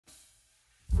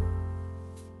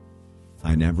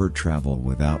I never travel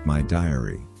without my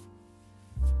diary.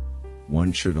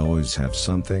 One should always have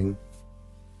something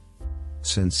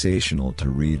sensational to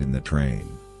read in the train.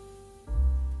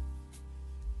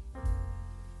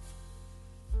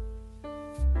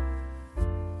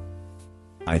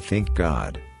 I thank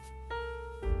God,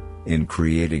 in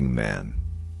creating man,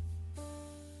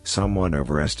 someone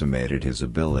overestimated his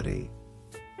ability.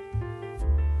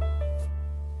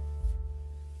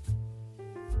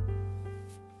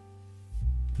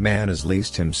 Man is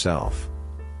least himself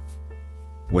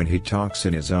when he talks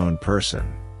in his own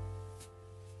person.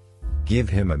 Give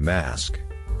him a mask,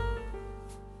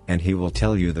 and he will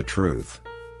tell you the truth.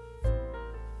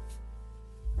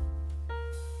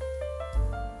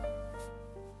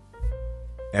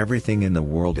 Everything in the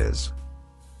world is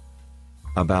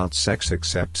about sex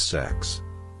except sex.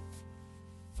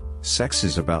 Sex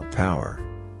is about power.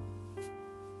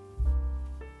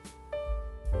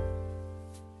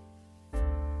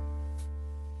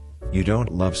 You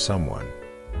don't love someone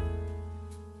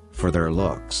for their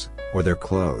looks, or their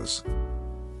clothes,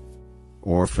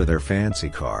 or for their fancy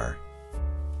car,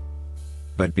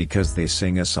 but because they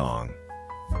sing a song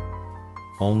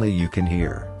only you can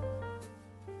hear.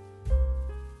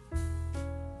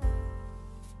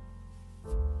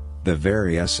 The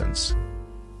very essence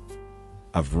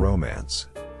of romance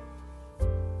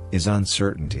is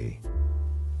uncertainty.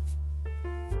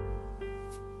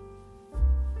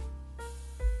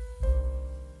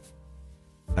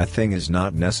 A thing is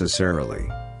not necessarily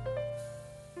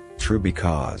true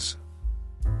because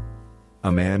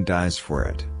a man dies for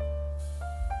it.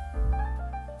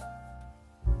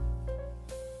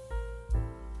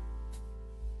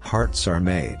 Hearts are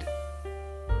made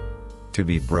to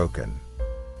be broken.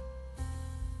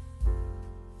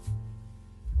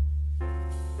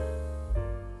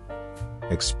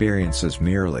 Experience is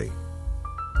merely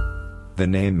the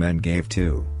name men gave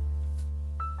to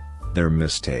their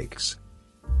mistakes.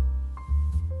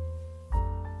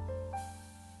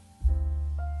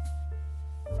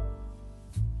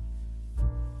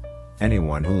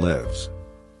 Anyone who lives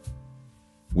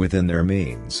within their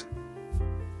means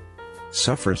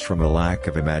suffers from a lack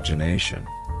of imagination.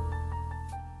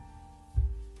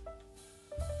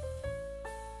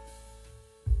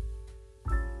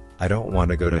 I don't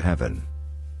want to go to heaven.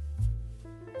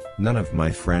 None of my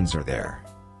friends are there.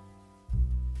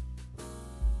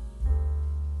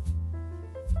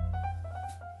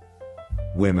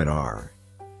 Women are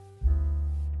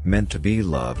meant to be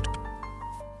loved,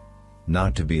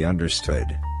 not to be understood.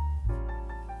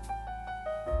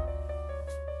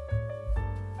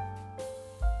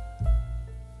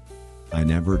 I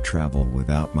never travel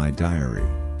without my diary.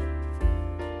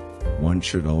 One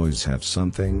should always have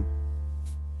something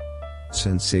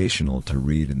sensational to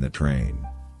read in the train.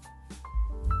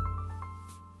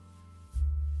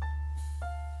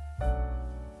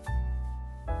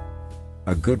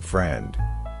 A good friend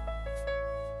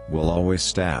will always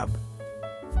stab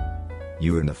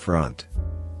you in the front.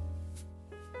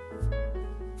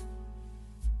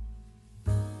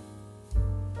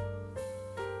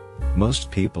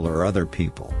 Most people are other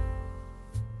people.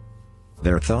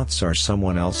 Their thoughts are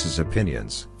someone else's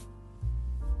opinions.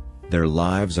 Their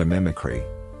lives a mimicry.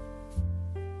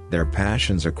 Their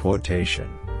passions a quotation.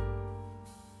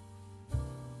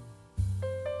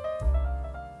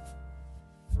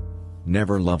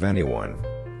 Never love anyone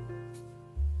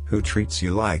who treats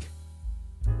you like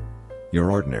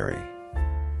you're ordinary.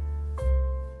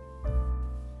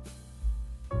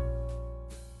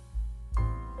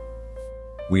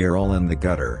 We are all in the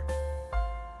gutter,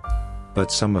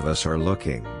 but some of us are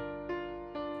looking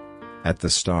at the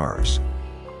stars.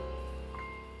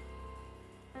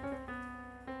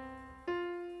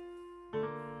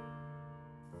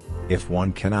 If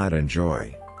one cannot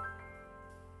enjoy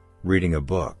reading a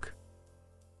book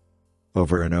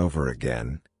over and over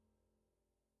again,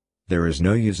 there is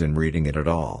no use in reading it at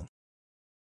all.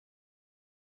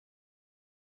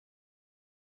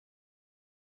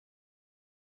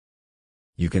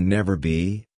 You can never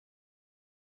be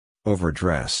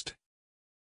overdressed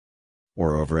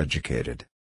or overeducated.